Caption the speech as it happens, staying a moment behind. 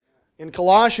In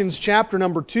Colossians chapter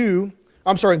number 2,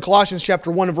 in Colossians chapter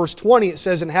 1 and verse 20, it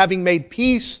says, "And having made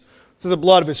peace through the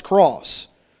blood of His cross,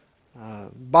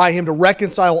 by Him to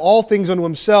reconcile all things unto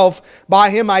Himself. By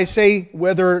Him I say,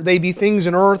 whether they be things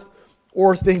in earth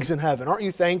or things in heaven." Aren't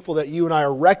you thankful that you and I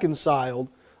are reconciled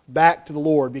back to the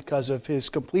Lord because of His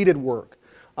completed work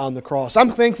on the cross? I'm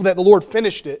thankful that the Lord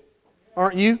finished it,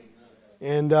 aren't you?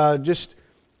 And just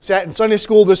sat in Sunday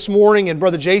school this morning, and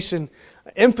Brother Jason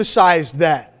emphasized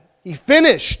that. He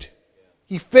finished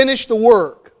the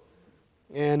work.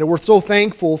 And we're so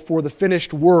thankful for the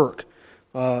finished work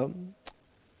of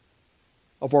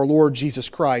our Lord Jesus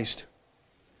Christ,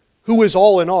 who is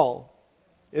all in all,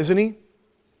 isn't He?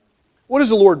 What does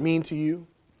the Lord mean to you?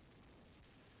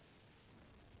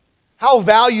 How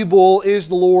valuable is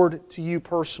the Lord to you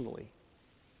personally?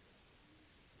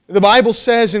 The Bible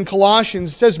says in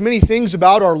Colossians, it says many things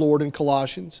about our Lord in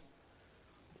Colossians.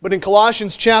 But in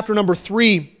Colossians chapter number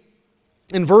 3,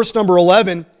 in verse number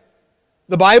 11,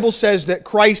 the Bible says that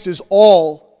Christ is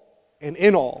all and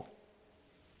in all.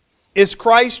 Is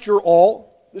Christ your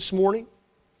all this morning?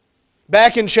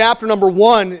 Back in chapter number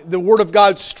 1, the Word of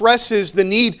God stresses the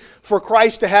need for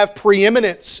Christ to have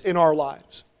preeminence in our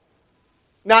lives.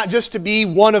 Not just to be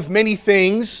one of many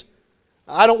things.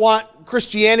 I don't want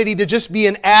Christianity to just be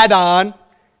an add-on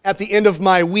at the end of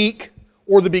my week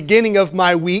or the beginning of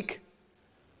my week.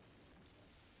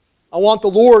 I want the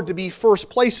Lord to be first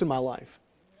place in my life,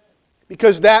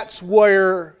 because that's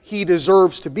where He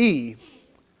deserves to be.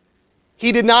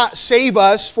 He did not save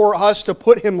us for us to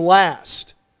put Him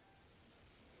last.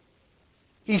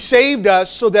 He saved us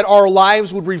so that our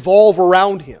lives would revolve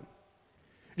around Him.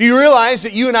 Do you realize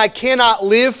that you and I cannot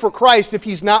live for Christ if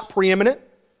He's not preeminent?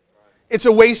 It's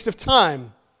a waste of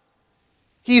time.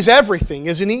 He's everything,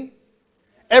 isn't He?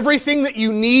 Everything that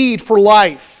you need for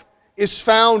life is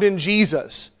found in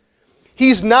Jesus.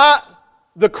 He's not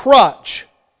the crutch.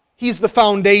 He's the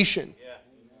foundation.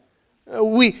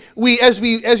 As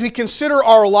we consider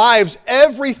our lives,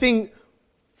 everything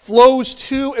flows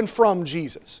to and from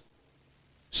Jesus.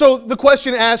 So the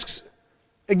question asks,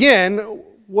 again,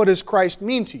 what does Christ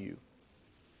mean to you?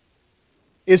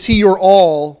 Is He your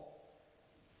all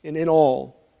and in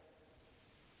all?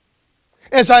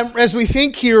 As we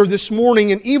think here this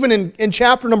morning, and even in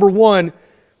chapter number 1,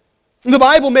 the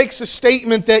Bible makes a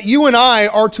statement that you and I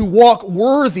are to walk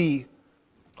worthy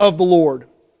of the Lord. It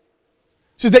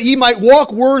says that ye might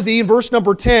walk worthy, in verse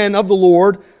number 10, of the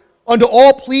Lord, unto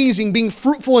all pleasing, being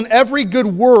fruitful in every good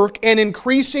work, and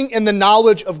increasing in the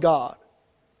knowledge of God.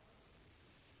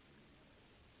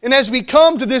 And as we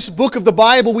come to this book of the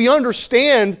Bible, we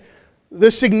understand the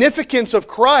significance of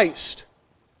Christ.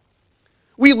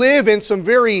 We live in some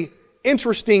very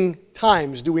interesting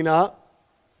times, do we not?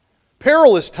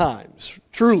 Perilous times,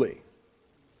 truly.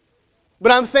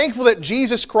 But I'm thankful that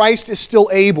Jesus Christ is still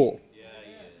able.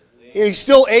 He's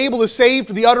still able to save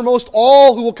to the uttermost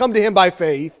all who will come to Him by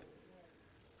faith.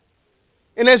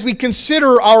 And as we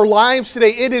consider our lives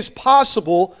today, it is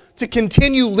possible to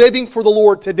continue living for the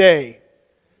Lord today.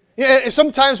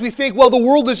 Sometimes we think, well, the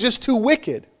world is just too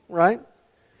wicked, right?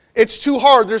 It's too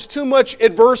hard. There's too much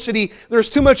adversity. There's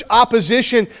too much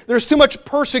opposition. There's too much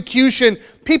persecution.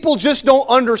 People just don't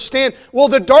understand. Well,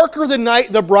 the darker the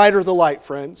night, the brighter the light,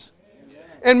 friends.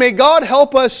 And may God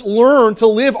help us learn to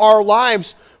live our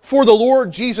lives for the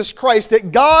Lord Jesus Christ,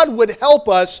 that God would help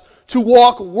us to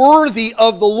walk worthy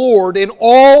of the Lord in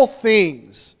all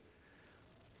things.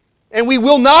 And we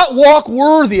will not walk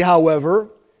worthy,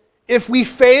 however, if we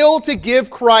fail to give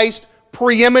Christ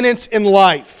preeminence in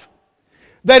life.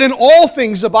 That in all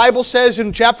things, the Bible says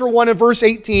in chapter 1 and verse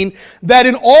 18, that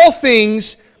in all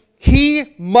things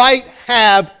He might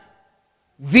have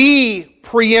the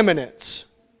preeminence.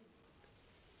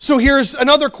 So here's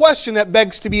another question that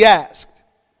begs to be asked.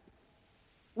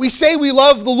 We say we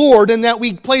love the Lord and that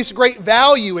we place great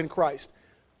value in Christ.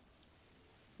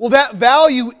 Well, that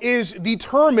value is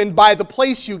determined by the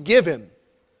place you give Him.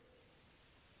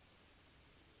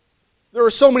 There are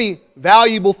so many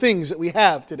valuable things that we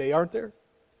have today, aren't there?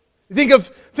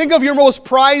 Think of your most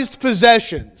prized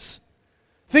possessions.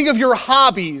 Think of your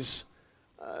hobbies.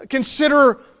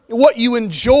 Consider what you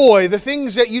enjoy, the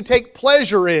things that you take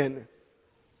pleasure in.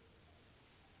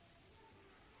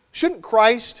 Shouldn't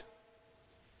Christ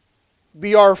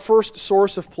be our first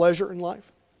source of pleasure in life?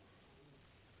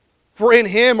 For in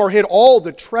Him are hid all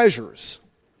the treasures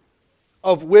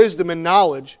of wisdom and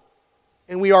knowledge,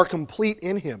 and we are complete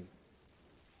in Him.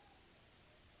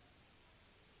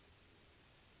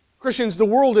 Christians, the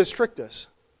world has tricked us.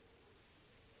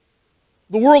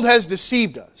 The world has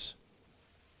deceived us.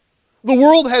 The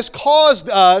world has caused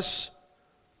us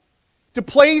to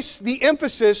place the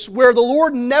emphasis where the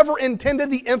Lord never intended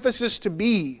the emphasis to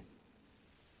be.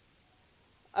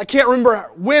 I can't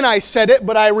remember when I said it,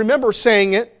 but I remember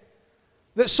saying it,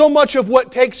 that so much of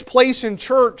what takes place in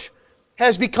church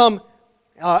has become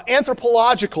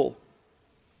anthropological.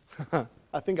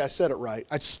 I think I said it right.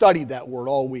 I studied that word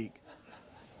all week.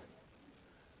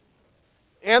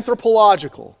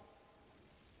 Anthropological.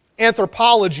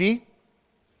 Anthropology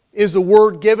is the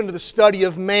word given to the study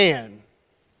of man.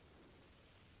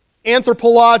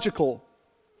 Anthropological.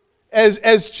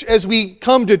 As we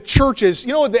come to churches,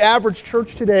 you know what the average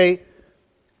church today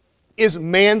is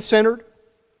man-centered?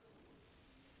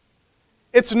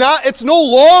 It's no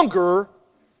longer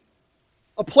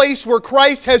a place where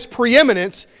Christ has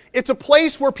preeminence. It's a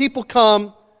place where people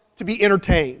come to be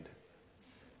entertained,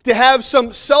 to have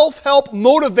some self-help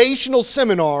motivational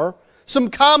seminar, some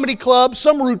comedy club,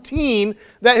 some routine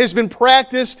that has been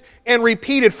practiced and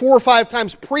repeated 4 or 5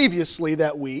 times previously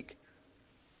that week.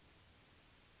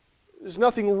 There's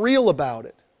nothing real about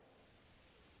it.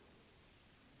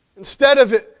 Instead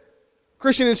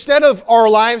of our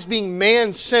lives being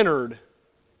man-centered,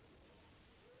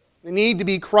 they need to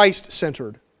be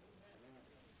Christ-centered.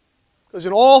 Because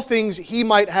in all things, He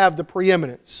might have the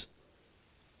preeminence.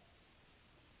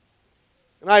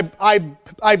 And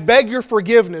I beg your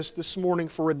forgiveness this morning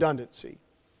for redundancy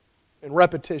and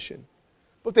repetition.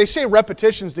 But they say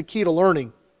repetition is the key to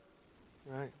learning.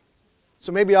 Right?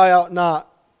 So maybe I ought not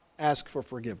ask for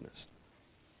forgiveness.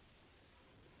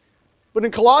 But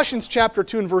in Colossians chapter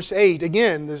 2 and verse 8,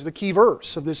 again, there's the key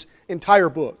verse of this entire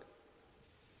book.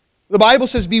 The Bible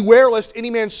says, "Beware lest any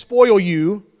man spoil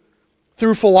you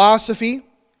through philosophy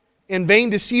and vain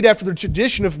deceit after the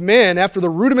tradition of men, after the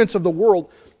rudiments of the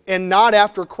world, and not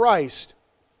after Christ."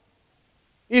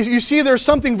 You see, there's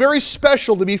something very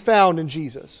special to be found in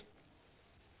Jesus.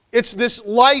 It's this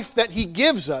life that He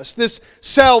gives us, this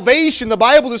salvation the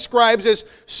Bible describes as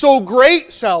so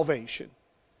great salvation.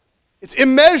 It's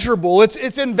immeasurable,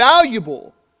 it's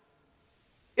invaluable,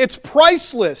 it's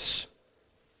priceless.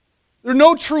 There's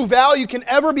no true value can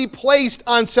ever be placed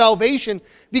on salvation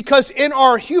because in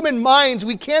our human minds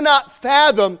we cannot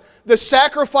fathom the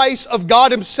sacrifice of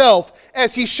God Himself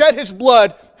as He shed His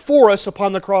blood for us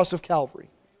upon the cross of Calvary.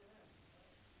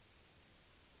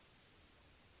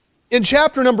 In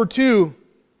chapter number 2,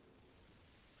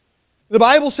 the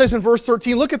Bible says in verse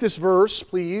 13, look at this verse,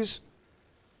 please.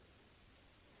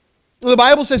 The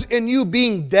Bible says, "And you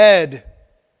being dead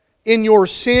in your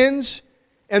sins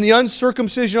and the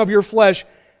uncircumcision of your flesh,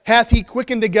 hath He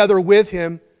quickened together with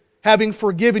Him, having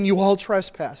forgiven you all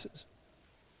trespasses."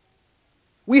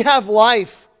 We have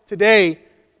life today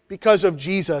because of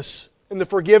Jesus and the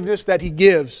forgiveness that He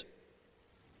gives.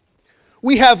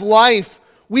 We have life.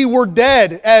 We were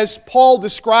dead, as Paul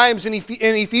describes in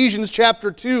Ephesians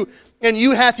chapter 2, "And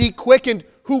you hath He quickened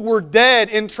who were dead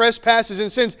in trespasses and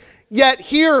sins." Yet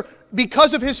here,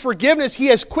 because of His forgiveness, He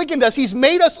has quickened us. He's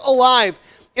made us alive.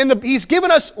 And He's given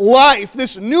us life,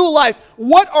 this new life.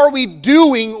 What are we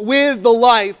doing with the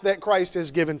life that Christ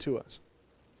has given to us?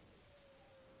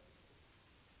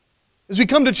 As we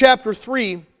come to chapter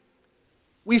 3,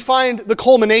 we find the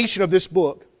culmination of this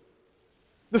book.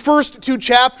 The first 2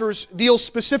 chapters deal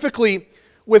specifically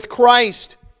with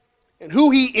Christ and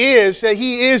who He is, that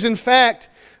He is in fact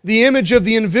the image of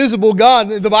the invisible God.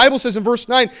 The Bible says in verse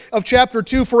 9 of chapter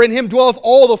 2, "For in Him dwelleth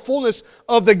all the fullness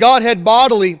of the Godhead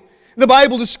bodily." The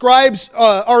Bible describes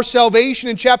our salvation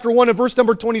in chapter 1 and verse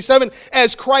number 27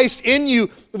 as Christ in you,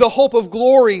 the hope of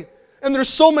glory. And there's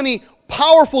so many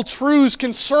powerful truths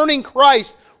concerning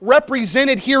Christ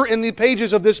represented here in the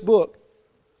pages of this book.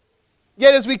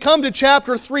 Yet as we come to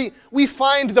chapter 3, we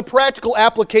find the practical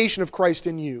application of Christ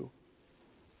in you.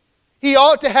 He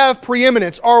ought to have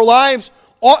preeminence. Our lives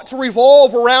ought to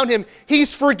revolve around Him.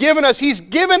 He's forgiven us. He's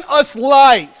given us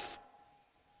life.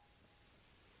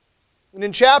 And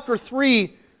in chapter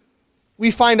 3,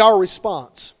 we find our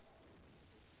response.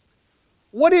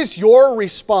 What is your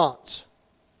response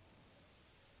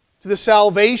to the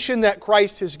salvation that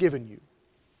Christ has given you?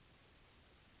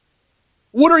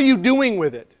 What are you doing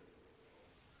with it?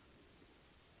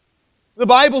 The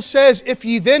Bible says, "If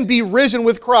ye then be risen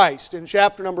with Christ," in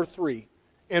chapter number 3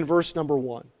 and verse number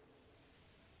 1.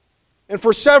 And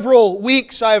for several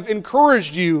weeks I've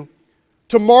encouraged you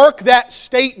to mark that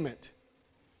statement.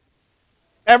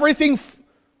 Everything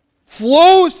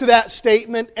flows to that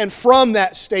statement and from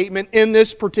that statement in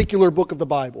this particular book of the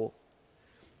Bible.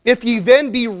 If ye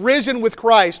then be risen with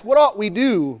Christ, what ought we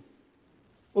do?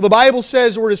 Well, the Bible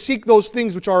says we're to seek those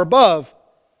things which are above,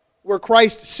 where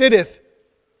Christ sitteth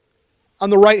on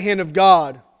the right hand of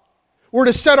God. We're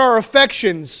to set our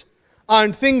affections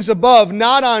on things above,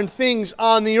 not on things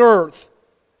on the earth.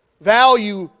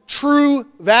 Value, true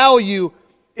value,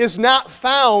 is not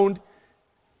found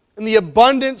in the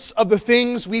abundance of the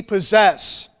things we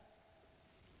possess.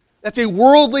 That's a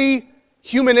worldly,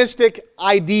 humanistic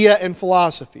idea and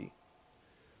philosophy.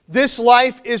 This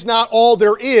life is not all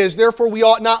there is, therefore we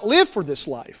ought not live for this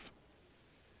life.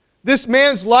 This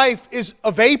man's life is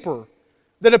a vapor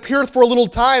that appeareth for a little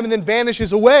time and then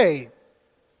vanishes away.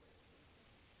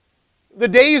 The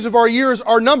days of our years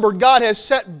are numbered. God has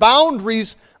set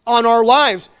boundaries on our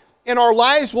lives, and our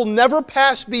lives will never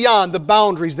pass beyond the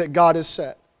boundaries that God has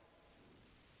set.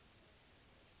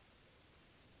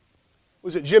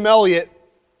 Was it Jim Elliot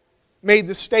made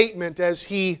the statement as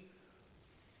he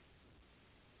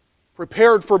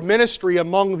prepared for ministry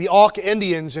among the Auca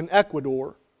Indians in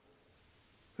Ecuador,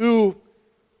 who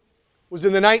was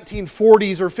in the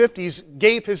 1940s or 50s,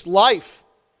 gave his life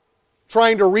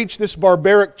trying to reach this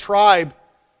barbaric tribe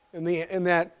in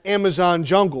that Amazon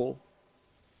jungle.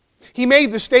 He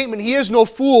made the statement, "He is no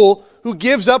fool who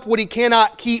gives up what he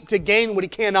cannot keep to gain what he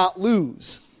cannot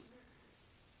lose."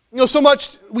 You know, so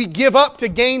much we give up to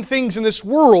gain things in this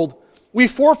world, we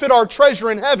forfeit our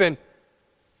treasure in heaven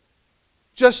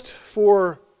just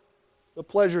for the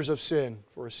pleasures of sin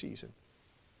for a season.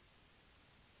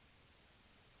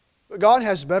 But God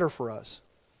has better for us.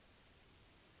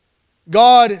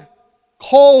 God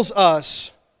calls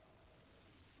us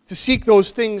to seek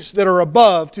those things that are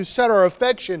above, to set our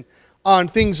affection on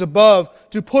things above,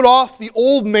 to put off the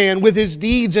old man with his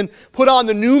deeds and put on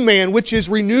the new man, which is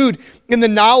renewed in the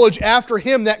knowledge after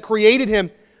him that created him.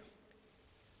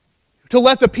 To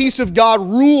let the peace of God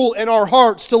rule in our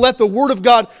hearts, to let the Word of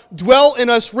God dwell in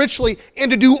us richly,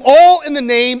 and to do all in the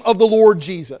name of the Lord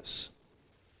Jesus.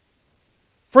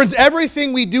 Friends,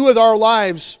 everything we do with our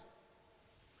lives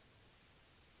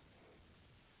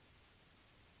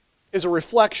is a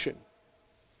reflection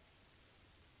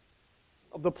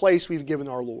of the place we've given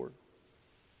our Lord.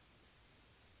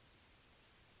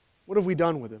 What have we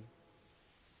done with Him?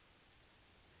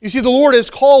 You see, the Lord has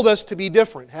called us to be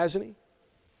different, hasn't He?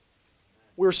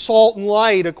 We're salt and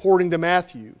light according to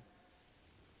Matthew.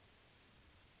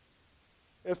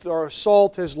 If our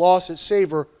salt has lost its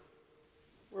savor,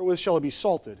 wherewith shall it be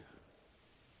salted?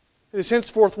 It is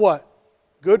henceforth what?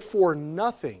 Good for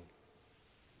nothing.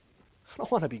 I don't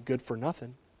want to be good for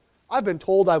nothing. I've been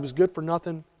told I was good for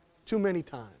nothing too many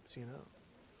times, you know.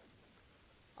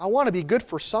 I want to be good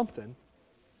for something.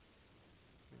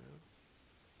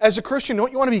 As a Christian,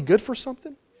 don't you want to be good for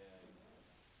something?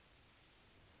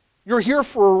 You're here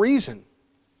for a reason.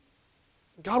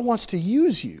 God wants to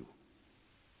use you.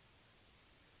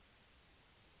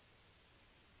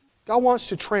 God wants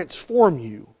to transform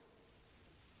you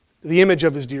to the image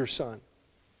of His dear Son.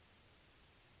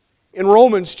 In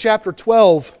Romans chapter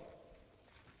 12,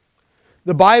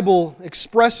 the Bible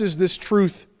expresses this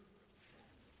truth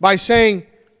by saying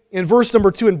in verse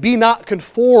number 2, "And be not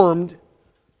conformed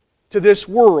to this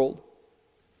world,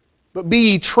 but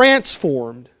be ye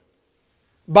transformed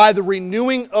by the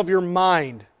renewing of your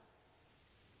mind."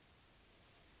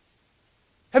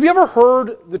 Have you ever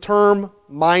heard the term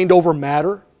mind over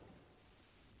matter?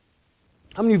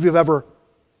 How many of you have ever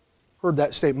heard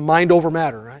that statement? Mind over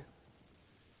matter, right?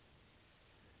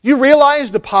 Do you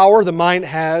realize the power the mind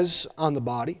has on the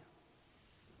body?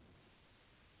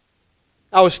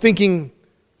 I was thinking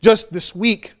just this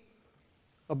week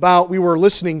about,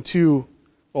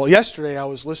 yesterday I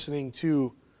was listening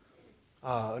to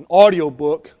an audio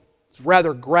book. It's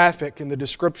rather graphic in the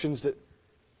descriptions. That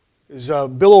is a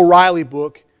Bill O'Reilly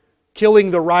book,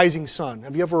 Killing the Rising Sun.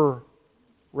 Have you ever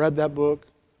read that book?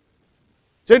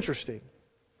 It's interesting.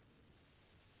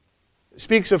 It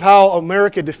speaks of how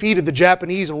America defeated the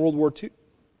Japanese in World War II.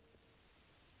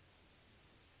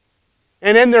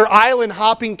 And in their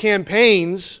island-hopping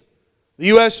campaigns, the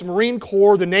U.S. Marine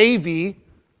Corps, the Navy,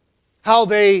 how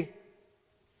they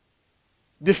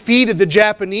defeated the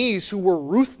Japanese, who were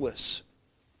ruthless,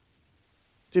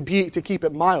 to keep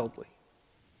it mildly.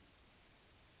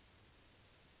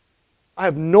 I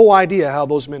have no idea how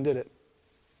those men did it.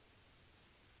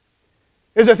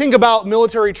 As I think about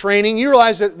military training, you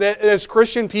realize that as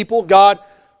Christian people, God,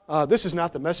 this is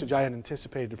not the message I had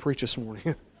anticipated to preach this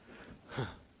morning.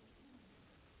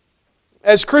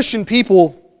 As Christian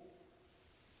people,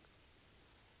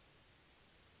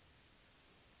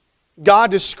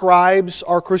 God describes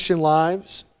our Christian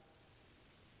lives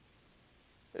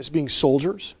as being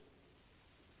soldiers.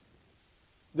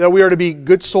 That we are to be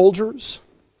good soldiers.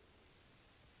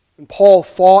 And Paul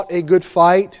fought a good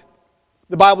fight.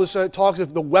 The Bible talks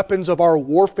of the weapons of our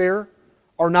warfare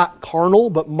are not carnal,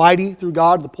 but mighty through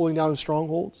God, the pulling down of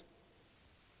strongholds.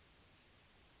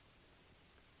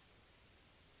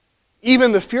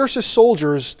 Even the fiercest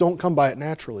soldiers don't come by it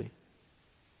naturally.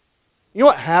 You know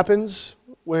what happens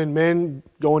when men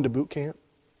go into boot camp?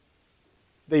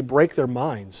 They break their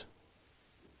minds.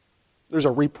 There's a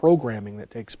reprogramming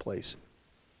that takes place.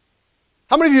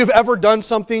 How many of you have ever done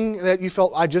something that you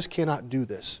felt, I just cannot do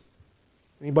this?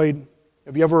 Anybody,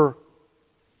 have you ever,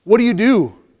 what do?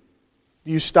 Do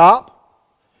you stop?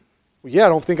 Well, yeah, I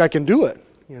don't think I can do it,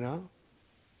 you know.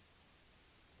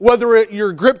 Whether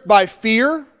you're gripped by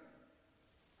fear,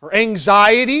 or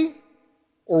anxiety,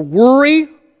 or worry,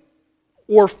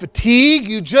 or fatigue,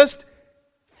 you just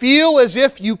feel as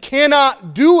if you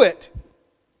cannot do it.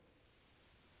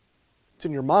 It's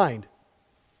in your mind.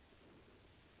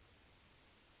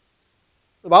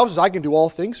 The Bible says, I can do all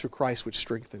things through Christ which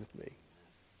strengtheneth me.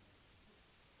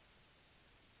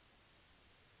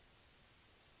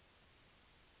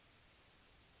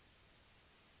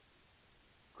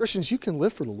 Christians, you can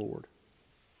live for the Lord.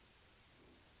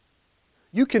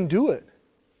 You can do it.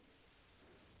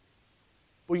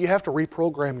 But you have to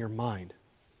reprogram your mind.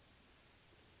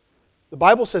 The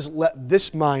Bible says, let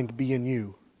this mind be in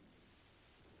you,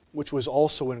 which was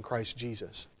also in Christ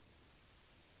Jesus.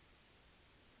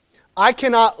 I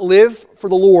cannot live for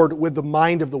the Lord with the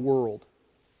mind of the world.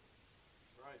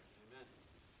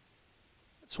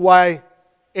 That's why,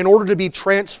 in order to be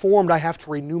transformed, I have to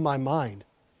renew my mind.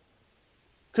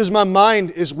 Because my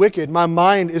mind is wicked, my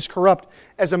mind is corrupt.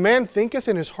 As a man thinketh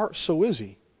in his heart, so is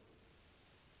he.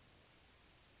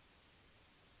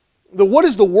 What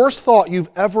is the worst thought you've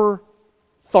ever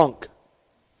thunk?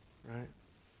 Right?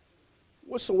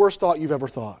 What's the worst thought you've ever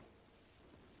thought?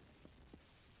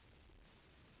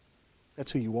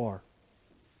 That's who you are.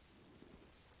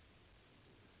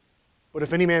 But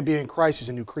if any man be in Christ, he's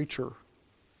a new creature.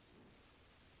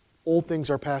 Old things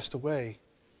are passed away.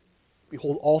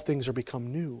 Behold, all things are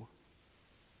become new.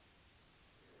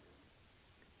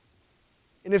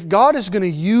 And if God is going to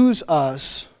use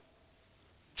us,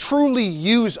 truly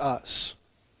use us,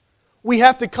 we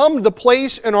have to come to the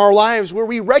place in our lives where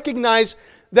we recognize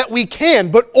that we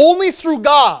can, but only through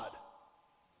God.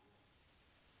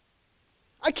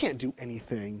 I can't do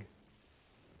anything.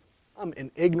 I'm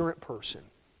an ignorant person.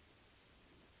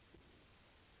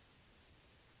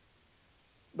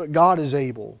 But God is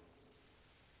able.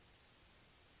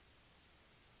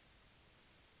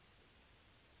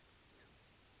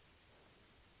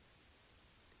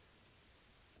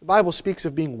 The Bible speaks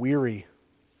of being weary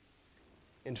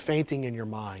and fainting in your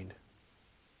mind.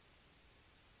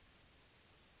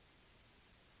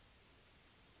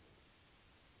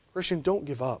 Christian, don't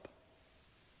give up.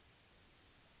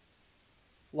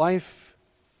 Life,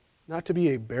 not to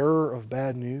be a bearer of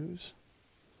bad news,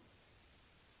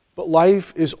 but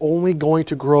life is only going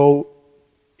to grow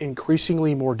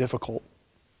increasingly more difficult.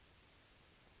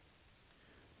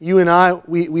 You and I,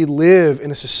 we live in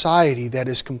a society that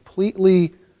is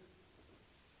completely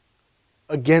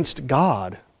against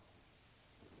God.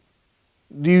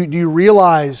 Do you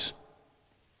realize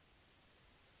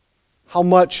how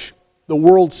much the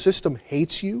world system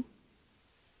hates you?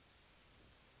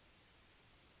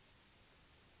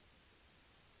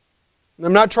 And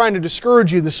I'm not trying to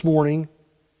discourage you this morning,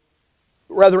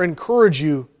 but rather encourage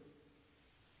you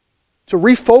to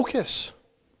refocus.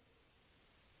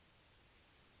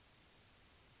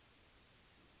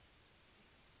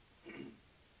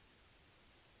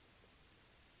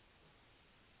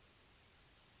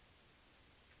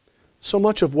 So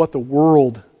much of what the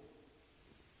world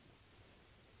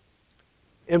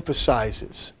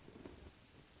emphasizes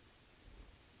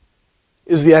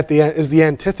is the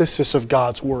antithesis of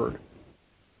God's Word.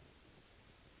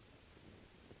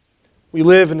 We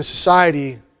live in a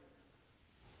society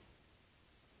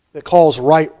that calls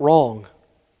right wrong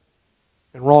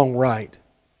and wrong right.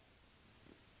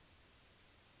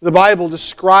 The Bible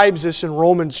describes this in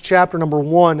Romans chapter number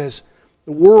 1 as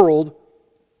the world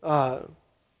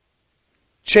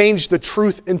changed the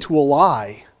truth into a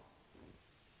lie.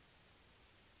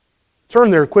 Turn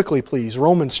there quickly, please.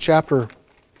 Romans chapter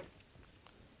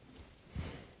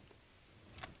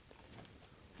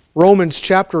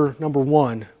number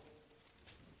 1.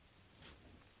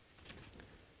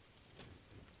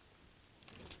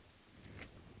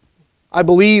 I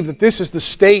believe that this is the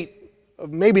state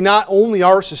of maybe not only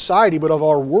our society, but of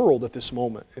our world at this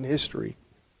moment in history.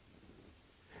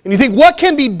 And you think, what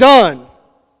can be done?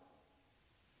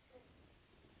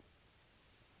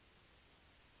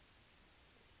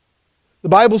 The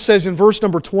Bible says in verse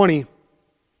number 20, it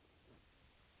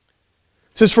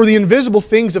says, "For the invisible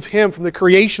things of Him from the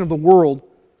creation of the world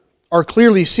are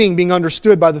clearly seen, being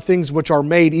understood by the things which are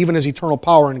made, even His eternal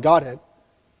power and Godhead,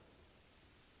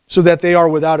 so that they are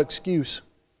without excuse.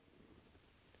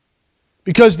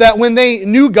 Because that when they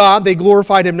knew God, they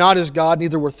glorified Him not as God,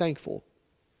 neither were thankful.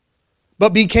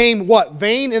 But became what?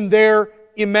 Vain in their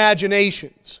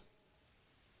imaginations.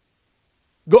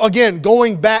 Again,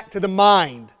 going back to the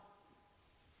mind.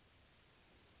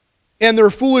 And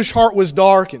their foolish heart was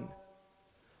darkened.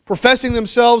 Professing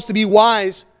themselves to be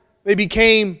wise, they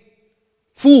became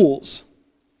fools.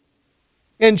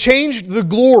 And changed the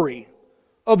glory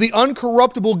of the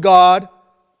uncorruptible God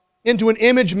into an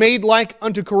image made like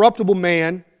unto corruptible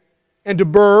man, and to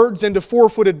birds, and to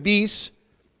four-footed beasts,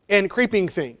 and creeping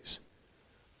things.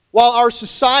 While our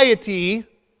society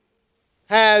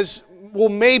has, well,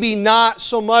 maybe not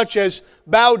so much as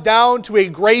bowed down to a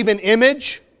graven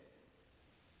image,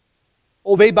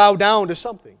 oh, they bow down to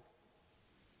something.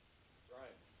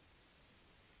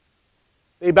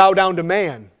 They bow down to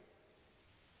man.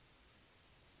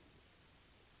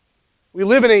 We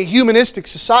live in a humanistic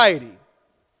society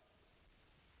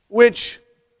which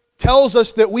tells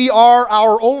us that we are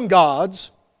our own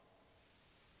gods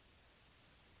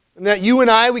and that you and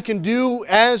I, we can do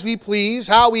as we please,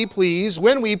 how we please,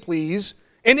 when we please,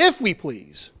 and if we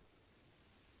please.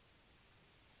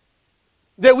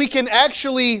 That we can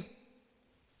actually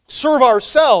serve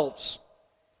ourselves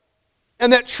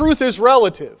and that truth is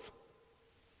relative.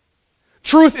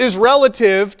 Truth is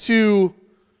relative to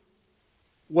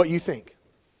what you think.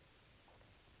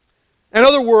 In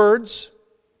other words,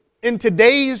 in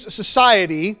today's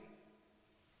society,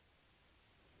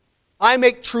 I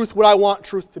make truth what I want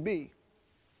truth to be.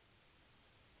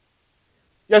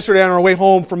 Yesterday on our way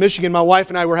home from Michigan, my wife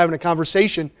and I were having a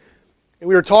conversation, and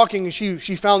we were talking, and she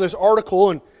found this article,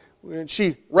 and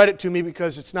she read it to me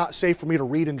because it's not safe for me to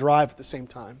read and drive at the same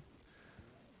time.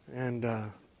 And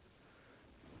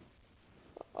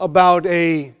about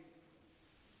a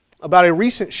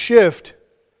recent shift,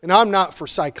 and I'm not for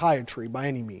psychiatry by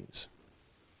any means.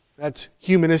 That's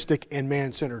humanistic and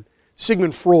man-centered.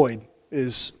 Sigmund Freud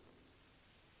is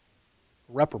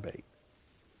reprobate.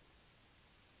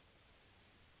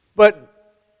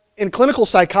 But in clinical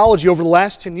psychology over the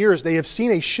last 10 years, they have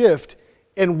seen a shift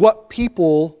in what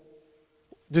people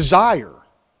desire.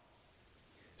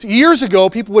 So years ago,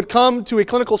 people would come to a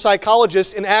clinical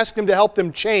psychologist and ask them to help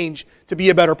them change to be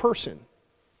a better person.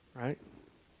 Right?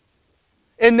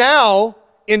 And now,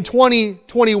 in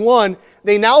 2021,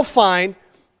 they now find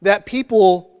that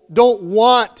people don't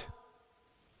want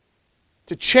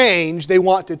to change, they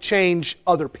want to change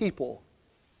other people.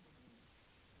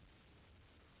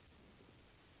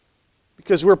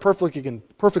 Because we're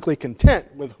perfectly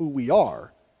content with who we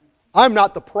are. I'm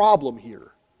not the problem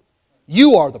here.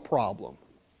 You are the problem.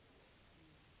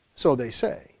 So they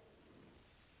say.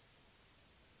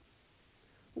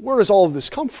 Where does all of this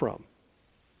come from?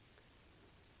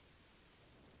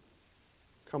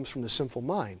 It comes from the sinful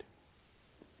mind.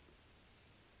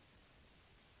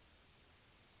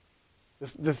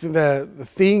 The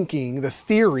thinking, the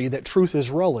theory that truth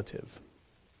is relative.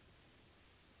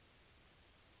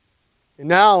 And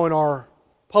now in our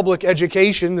public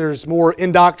education, there's more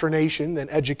indoctrination than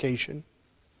education.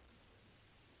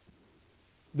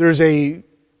 There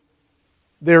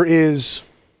is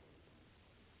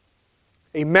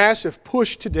a massive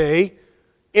push today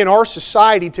in our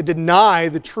society to deny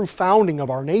the true founding of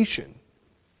our nation.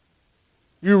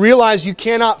 You realize you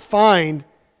cannot find,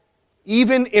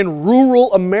 even in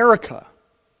rural America,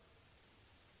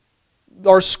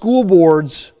 our school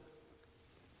boards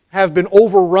have been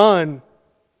overrun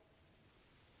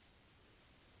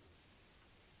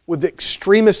with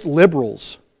extremist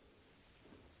liberals.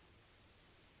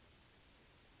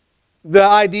 The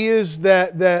ideas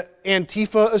that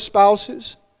Antifa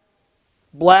espouses,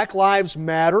 Black Lives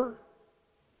Matter,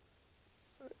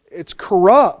 it's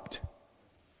corrupt.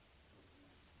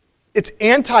 It's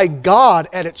anti-God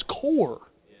at its core.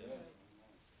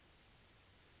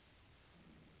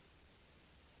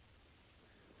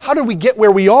 How did we get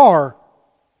where we are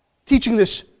teaching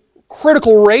this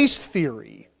critical race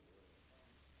theory?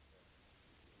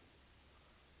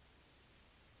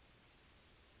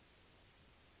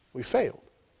 We failed.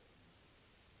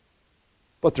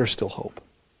 But there's still hope.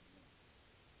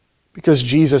 Because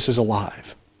Jesus is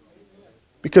alive.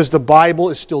 Because the Bible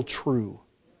is still true.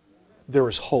 There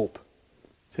is hope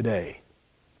today.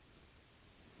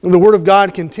 And the Word of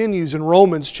God continues in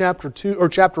Romans chapter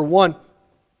 1.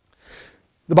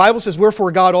 The Bible says,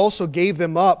 "Wherefore God also gave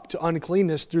them up to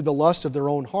uncleanness through the lust of their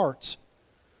own hearts,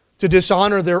 to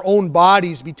dishonor their own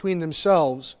bodies between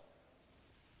themselves."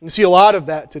 You see a lot of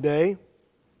that today.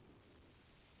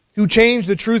 Who changed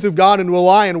the truth of God into a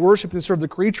lie and worshiped and served the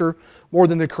creature more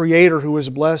than the Creator, who is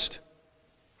blessed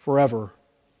forever.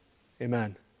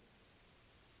 Amen.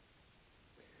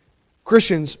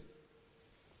 Christians,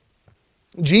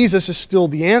 Jesus is still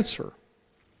the answer.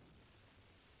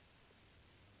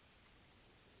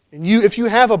 And if you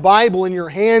have a Bible in your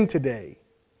hand today,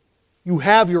 you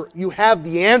have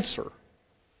the answer.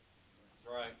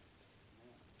 That's right.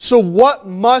 So what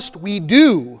must we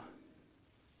do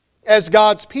as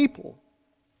God's people?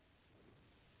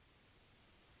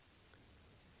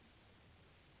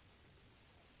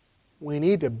 We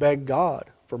need to beg God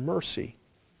for mercy.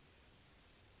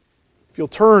 If you'll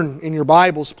turn in your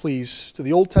Bibles, please, to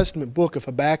the Old Testament book of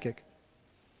Habakkuk.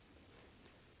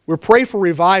 We'll pray for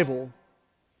revival.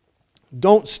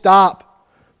 Don't stop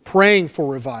praying for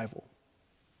revival.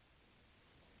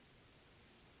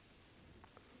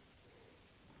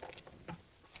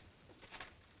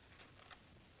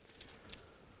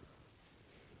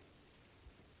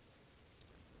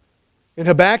 In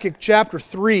Habakkuk chapter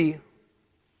 3,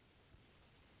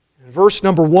 verse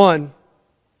number 1,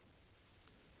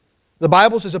 the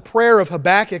Bible says a prayer of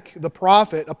Habakkuk the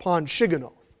prophet upon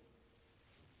Shigionoth.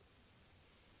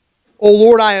 O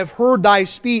Lord, I have heard thy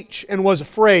speech and was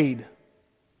afraid.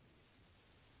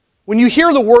 When you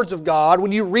hear the words of God,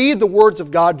 when you read the words of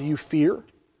God, do you fear?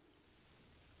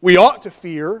 We ought to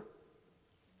fear.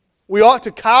 We ought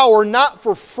to cower, not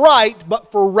for fright,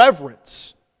 but for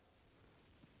reverence.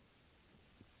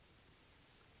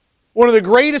 One of the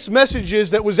greatest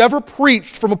messages that was ever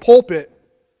preached from a pulpit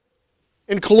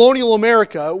in colonial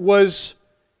America was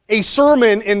a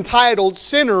sermon entitled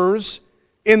Sinners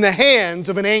in the Hands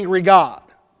of an Angry God.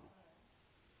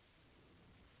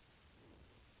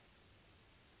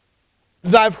 It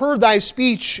says, I've heard thy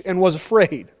speech and was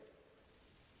afraid.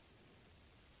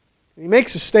 He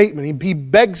makes a statement. He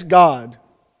begs God.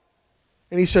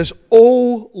 And he says,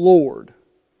 O Lord,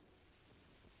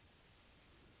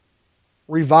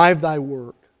 revive thy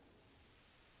work.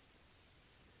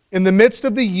 In the midst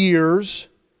of the years,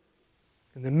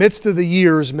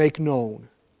 make known.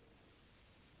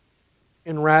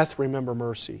 In wrath, remember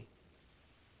mercy.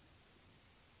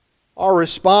 Our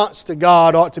response to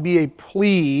God ought to be a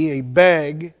plea, a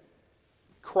beg,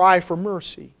 cry for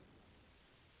mercy.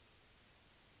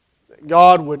 That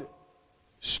God would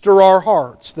stir our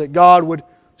hearts, that God would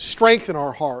strengthen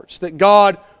our hearts, that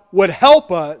God would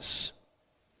help us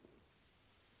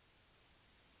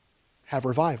have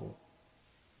revival.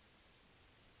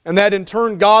 And that in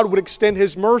turn God would extend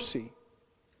His mercy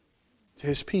to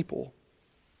His people.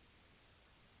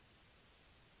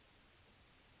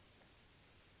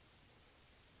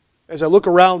 As I look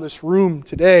around this room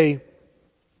today,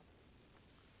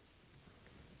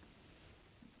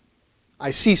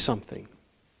 I see something.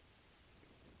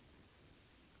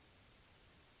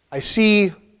 I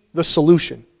see the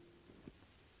solution.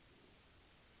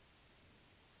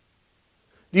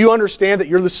 Do you understand that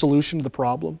you're the solution to the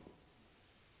problem?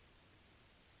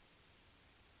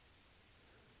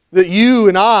 That you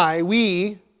and I,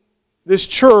 this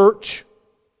church,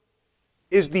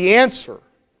 is the answer.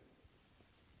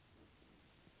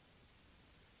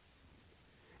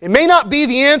 It may not be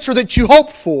the answer that you hope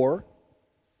for,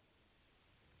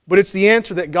 but it's the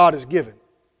answer that God has given.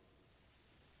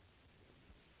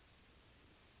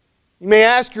 You may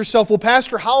ask yourself, well,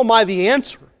 Pastor, how am I the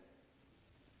answer?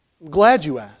 I'm glad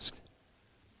you asked.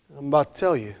 I'm about to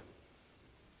tell you.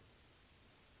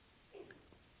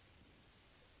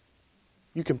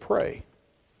 You can pray.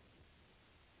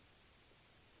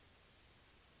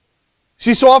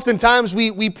 See, so oftentimes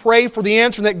we pray for the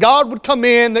answer, that God would come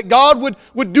in, that God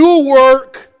would do a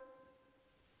work,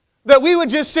 that we would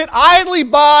just sit idly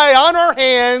by on our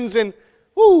hands and,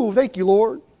 ooh, thank you,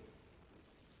 Lord.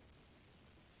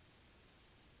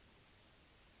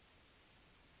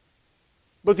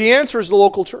 But the answer is the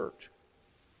local church.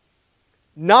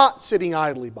 Not sitting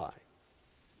idly by.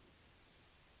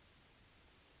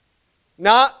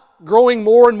 Not growing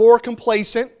more and more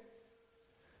complacent.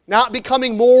 Not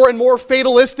becoming more and more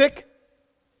fatalistic.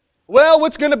 Well,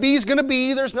 what's going to be is going to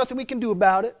be. There's nothing we can do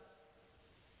about it.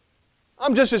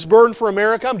 I'm just as burdened for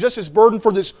America. I'm just as burdened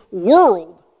for this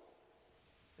world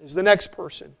as the next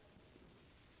person.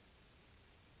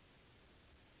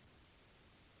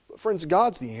 But friends,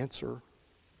 God's the answer.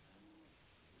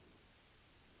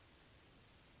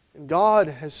 And God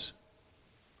has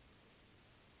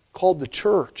called the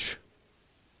church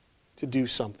to do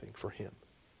something for Him.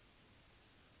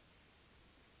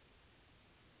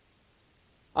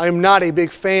 I am not a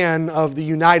big fan of the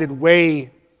United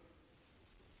Way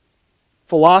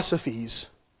philosophies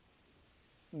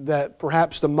that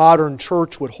perhaps the modern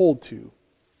church would hold to,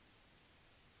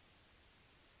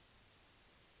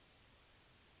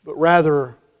 but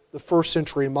rather the first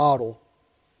century model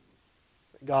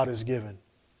that God has given.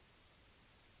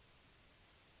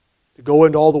 To go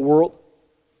into all the world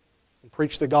and and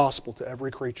preach the gospel to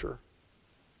every creature.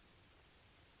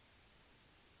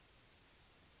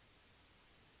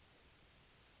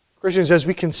 Christians, as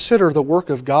we consider the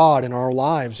work of God in our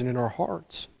lives and in our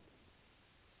hearts,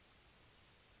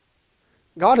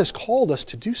 God has called us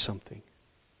to do something.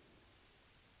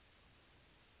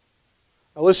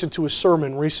 I listened to a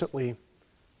sermon recently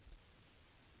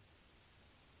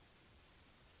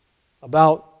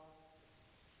about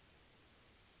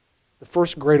the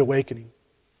First Great Awakening.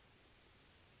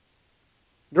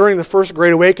 During the First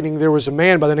Great Awakening, there was a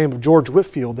man by the name of George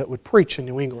Whitefield that would preach in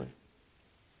New England.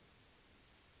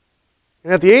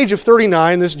 And at the age of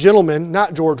 39, this gentleman,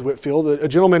 not George Whitefield, a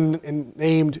gentleman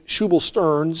named Shubal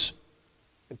Stearns,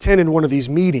 attended one of these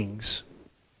meetings.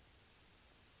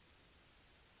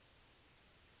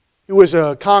 He was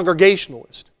a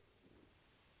Congregationalist.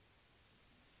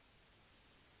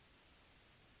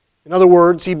 In other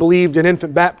words, he believed in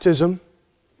infant baptism,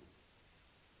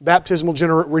 baptismal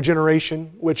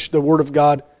regeneration, which the Word of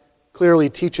God clearly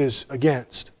teaches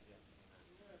against.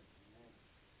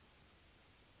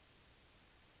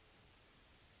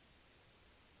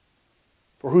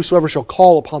 For whosoever shall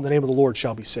call upon the name of the Lord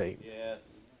shall be saved. Yes.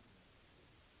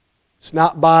 It's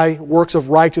not by works of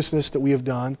righteousness that we have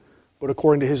done, but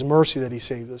according to His mercy that He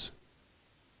saved us.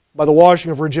 By the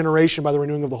washing of regeneration, by the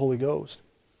renewing of the Holy Ghost.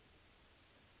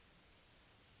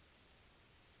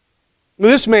 Now,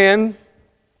 this man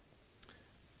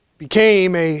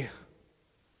became a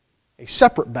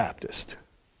separate Baptist,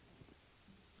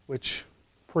 which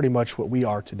pretty much what we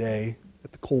are today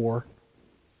at the core.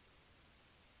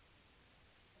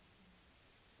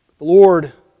 The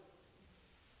Lord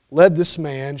led this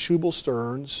man, Shubal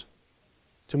Stearns,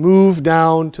 to move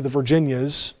down to the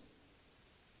Virginias,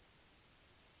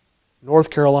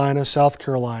 North Carolina, South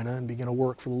Carolina, and begin to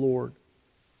work for the Lord.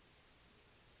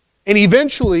 And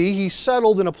eventually he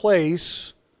settled in a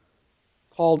place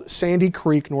called Sandy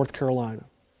Creek, North Carolina.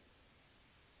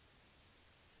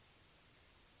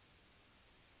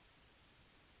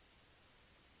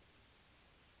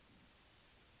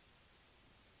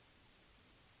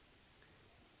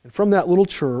 And from that little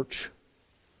church,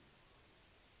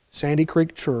 Sandy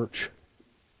Creek Church,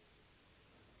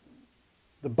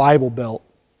 the Bible Belt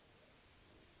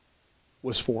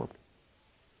was formed.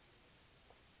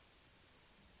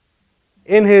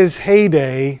 In his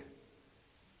heyday,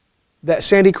 that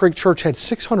Sandy Creek Church had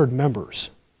 600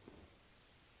 members.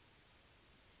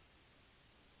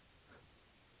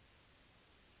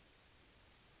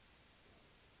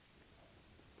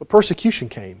 But persecution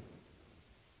came.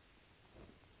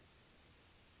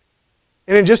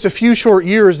 And in just a few short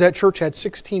years, that church had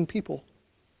 16 people.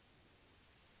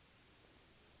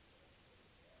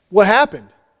 What happened?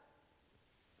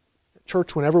 The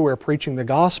church went everywhere preaching the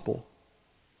gospel.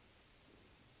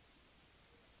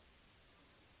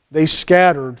 They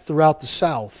scattered throughout the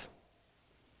South.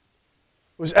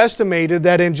 It was estimated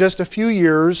that in just a few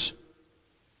years,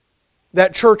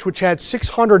 that church, which had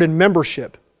 600 in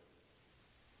membership,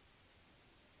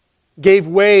 gave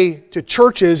way to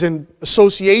churches and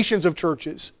associations of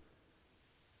churches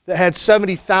that had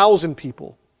 70,000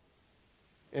 people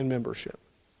in membership.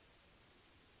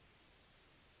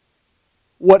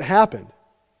 What happened?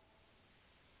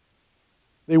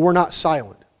 They were not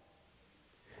silent.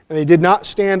 And they did not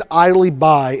stand idly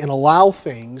by and allow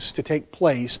things to take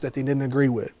place that they didn't agree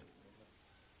with.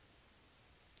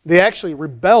 They actually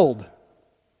rebelled.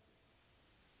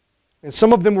 And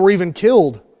some of them were even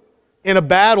killed in a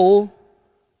battle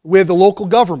with the local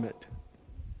government,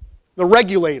 the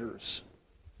regulators.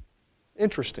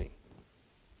 Interesting.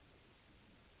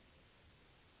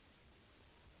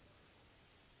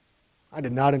 I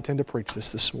did not intend to preach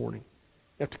this morning.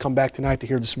 You have to come back tonight to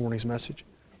hear this morning's message.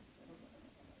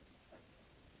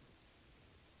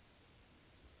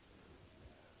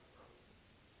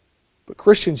 But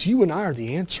Christians, you and I are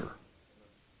the answer.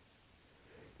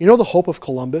 You know the hope of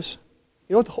Columbus?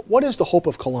 You know what is the hope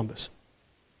of Columbus?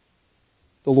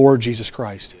 The Lord Jesus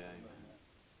Christ.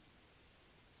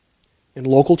 In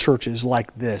local churches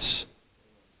like this,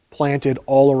 planted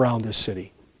all around this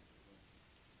city.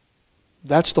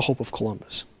 That's the hope of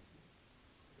Columbus.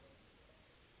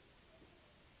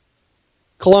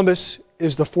 Columbus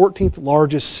is the 14th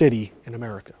largest city in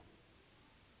America.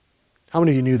 How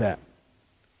many of you knew that?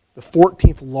 The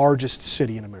 14th largest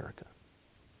city in America.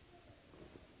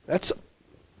 That's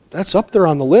up there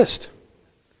on the list.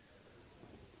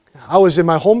 I was in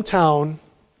my hometown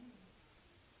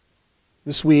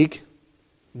this week.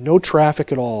 No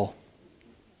traffic at all.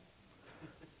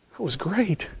 That was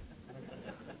great.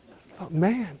 I thought,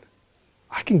 man,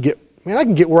 I can get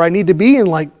where I need to be in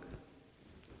like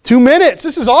 2 minutes.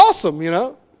 This is awesome, you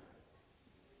know.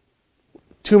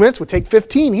 2 minutes would take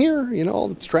 15 here, all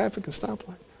the traffic and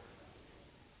stoplight.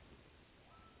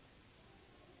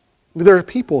 There are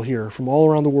people here from all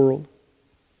around the world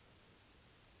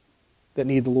that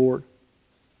need the Lord.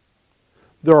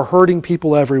 There are hurting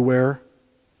people everywhere.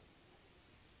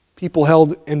 People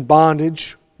held in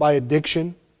bondage by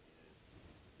addiction.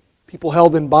 People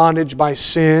held in bondage by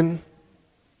sin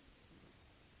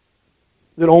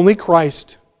that only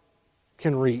Christ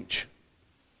can reach.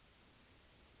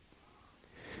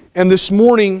 And this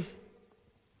morning,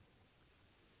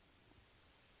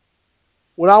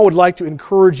 what I would like to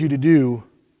encourage you to do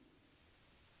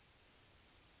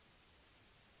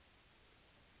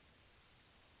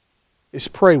is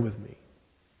pray with me.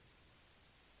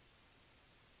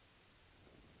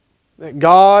 That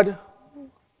God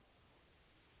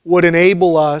would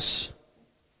enable us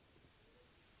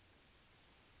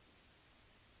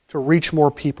to reach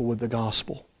more people with the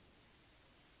gospel.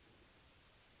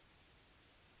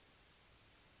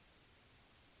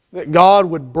 That God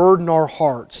would burden our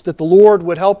hearts. That the Lord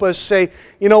would help us say,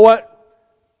 you know what?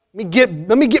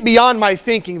 Let me get beyond my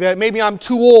thinking that maybe I'm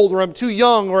too old or I'm too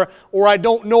young or I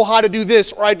don't know how to do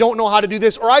this or I don't know how to do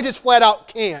this or I just flat out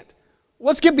can't.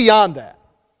 Let's get beyond that.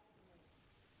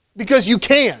 Because you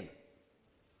can.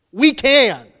 We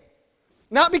can.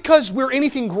 Not because we're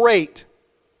anything great,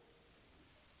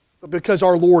 but because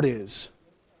our Lord is.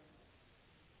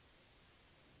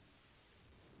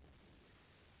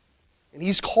 And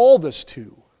He's called us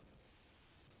to.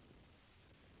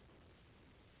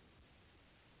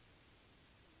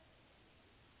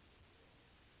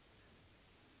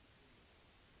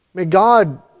 May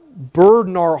God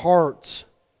burden our hearts.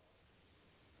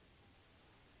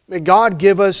 May God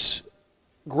give us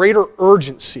greater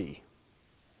urgency.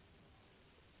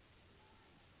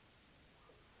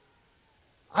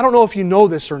 I don't know if you know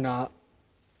this or not,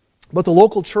 but the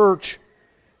local church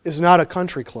is not a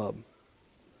country club.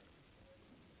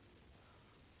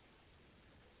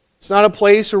 It's not a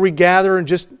place where we gather and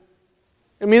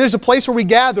there's a place where we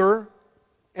gather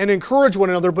and encourage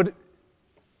one another, but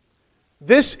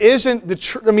this isn't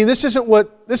this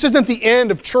isn't the end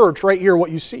of church right here,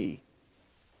 what you see.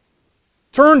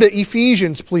 Turn to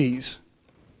Ephesians, please.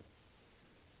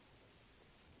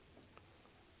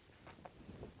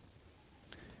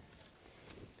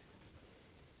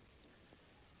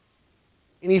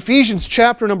 In Ephesians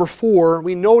chapter number 4,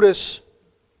 we notice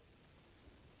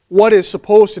what is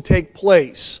supposed to take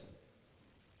place.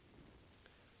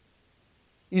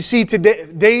 You see,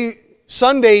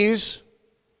 Sundays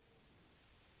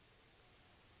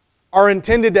are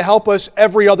intended to help us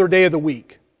every other day of the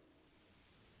week.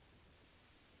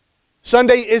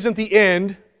 Sunday isn't the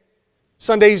end.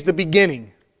 Sunday is the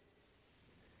beginning.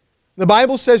 The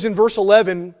Bible says in verse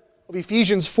 11 of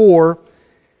Ephesians 4,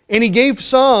 and He gave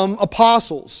some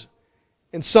apostles,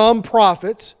 and some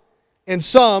prophets, and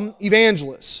some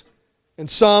evangelists, and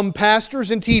some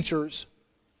pastors and teachers.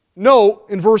 Note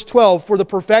in verse 12, for the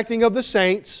perfecting of the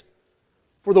saints,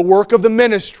 for the work of the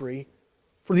ministry,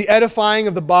 for the edifying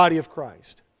of the body of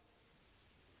Christ.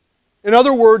 In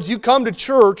other words, you come to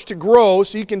church to grow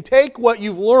so you can take what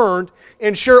you've learned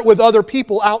and share it with other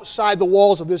people outside the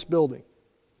walls of this building.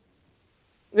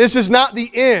 This is not the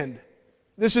end.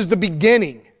 This is the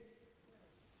beginning.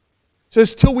 It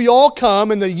says, till we all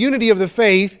come in the unity of the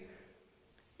faith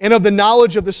and of the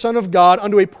knowledge of the Son of God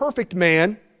unto a perfect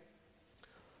man,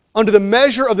 unto the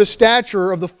measure of the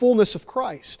stature of the fullness of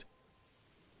Christ.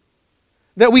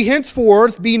 That we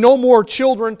henceforth be no more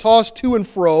children tossed to and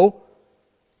fro,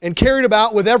 and carried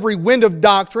about with every wind of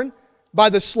doctrine, by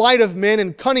the sleight of men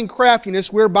and cunning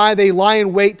craftiness whereby they lie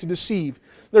in wait to deceive.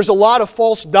 There's a lot of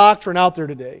false doctrine out there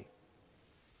today.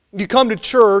 You come to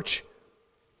church,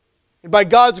 and by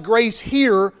God's grace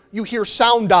here, you hear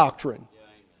sound doctrine.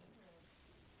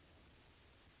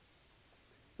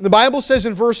 And the Bible says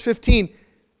in verse 15,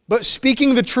 but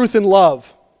speaking the truth in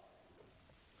love,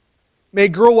 may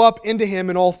grow up into Him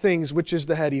in all things, which is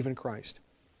the head, even Christ.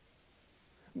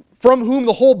 From whom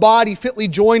the whole body fitly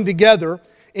joined together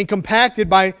and compacted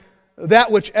by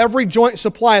that which every joint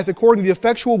supplieth, according to the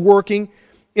effectual working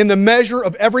in the measure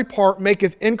of every part,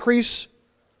 maketh increase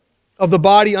of the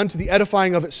body unto the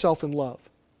edifying of itself in love.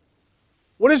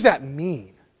 What does that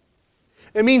mean?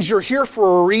 It means you're here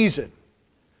for a reason.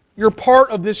 You're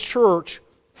part of this church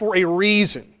for a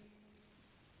reason.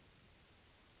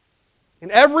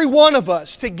 And every one of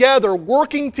us together,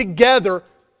 working together,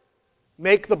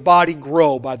 make the body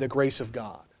grow by the grace of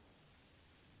God.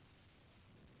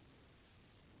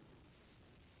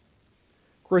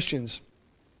 Christians,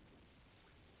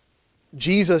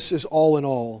 Jesus is all in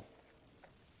all.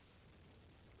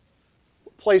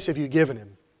 What place have you given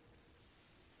Him?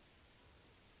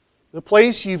 The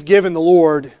place you've given the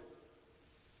Lord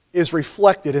is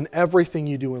reflected in everything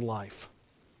you do in life.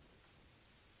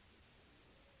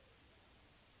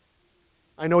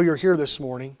 I know you're here this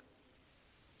morning,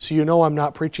 so you know I'm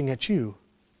not preaching at you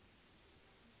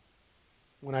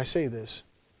when I say this.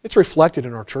 It's reflected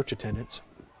in our church attendance.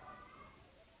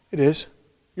 It is.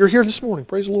 You're here this morning,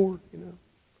 praise the Lord.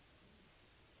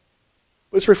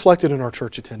 It's reflected in our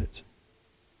church attendance.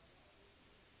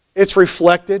 It's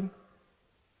reflected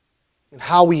in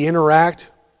how we interact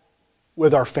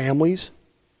with our families,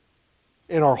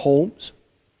 in our homes.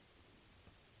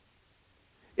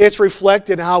 It's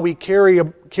reflected in how we carry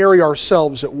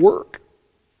ourselves at work.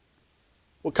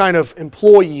 What kind of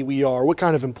employee we are, what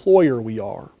kind of employer we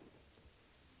are.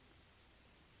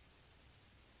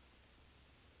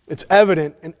 It's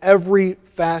evident in every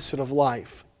facet of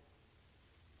life.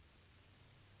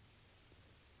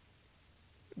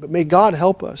 But may God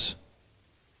help us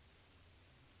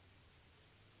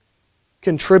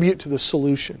contribute to the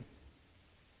solution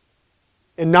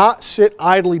and not sit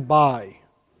idly by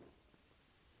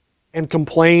and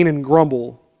complain and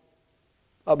grumble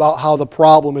about how the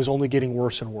problem is only getting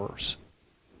worse and worse.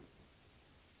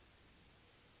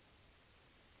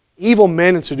 Evil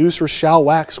men and seducers shall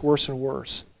wax worse and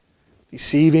worse,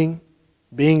 deceiving,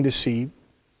 being deceived.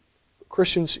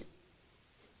 Christians,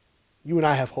 you and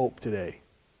I have hope today.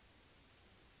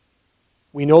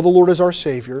 We know the Lord is our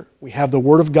Savior. We have the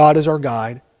Word of God as our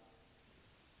guide.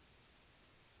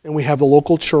 And we have the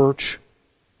local church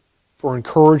for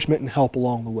encouragement and help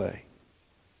along the way.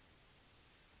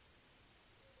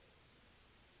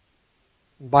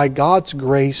 By God's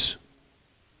grace,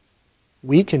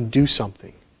 we can do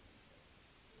something.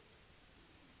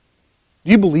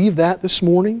 Do you believe that this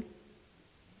morning?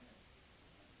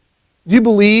 Do you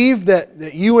believe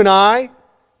that you and I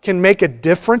can make a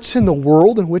difference in the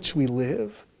world in which we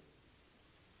live?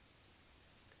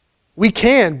 We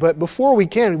can, but before we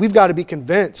can, we've got to be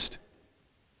convinced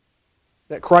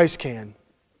that Christ can.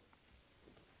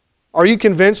 Are you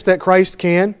convinced that Christ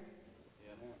can?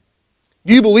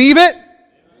 Do you believe it?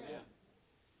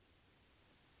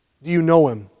 Do you know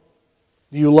Him?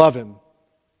 Do you love Him?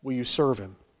 Will you serve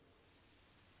Him?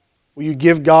 Will you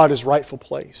give God His rightful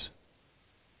place?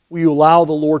 Will you allow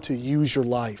the Lord to use your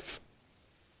life?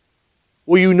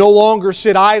 Will you no longer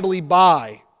sit idly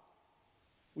by?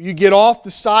 Will you get off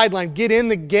the sideline, get in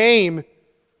the game?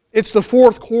 It's the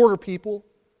fourth quarter, people.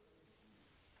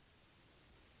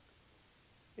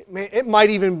 It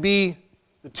might even be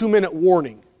the 2-minute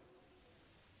warning.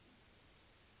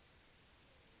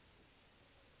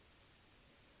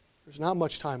 There's not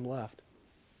much time left.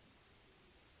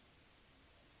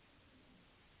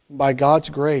 By God's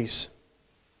grace,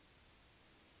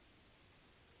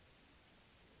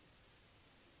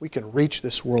 we can reach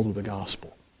this world with the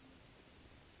gospel.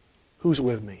 Who's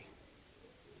with me?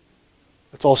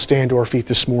 Let's all stand to our feet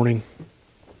this morning.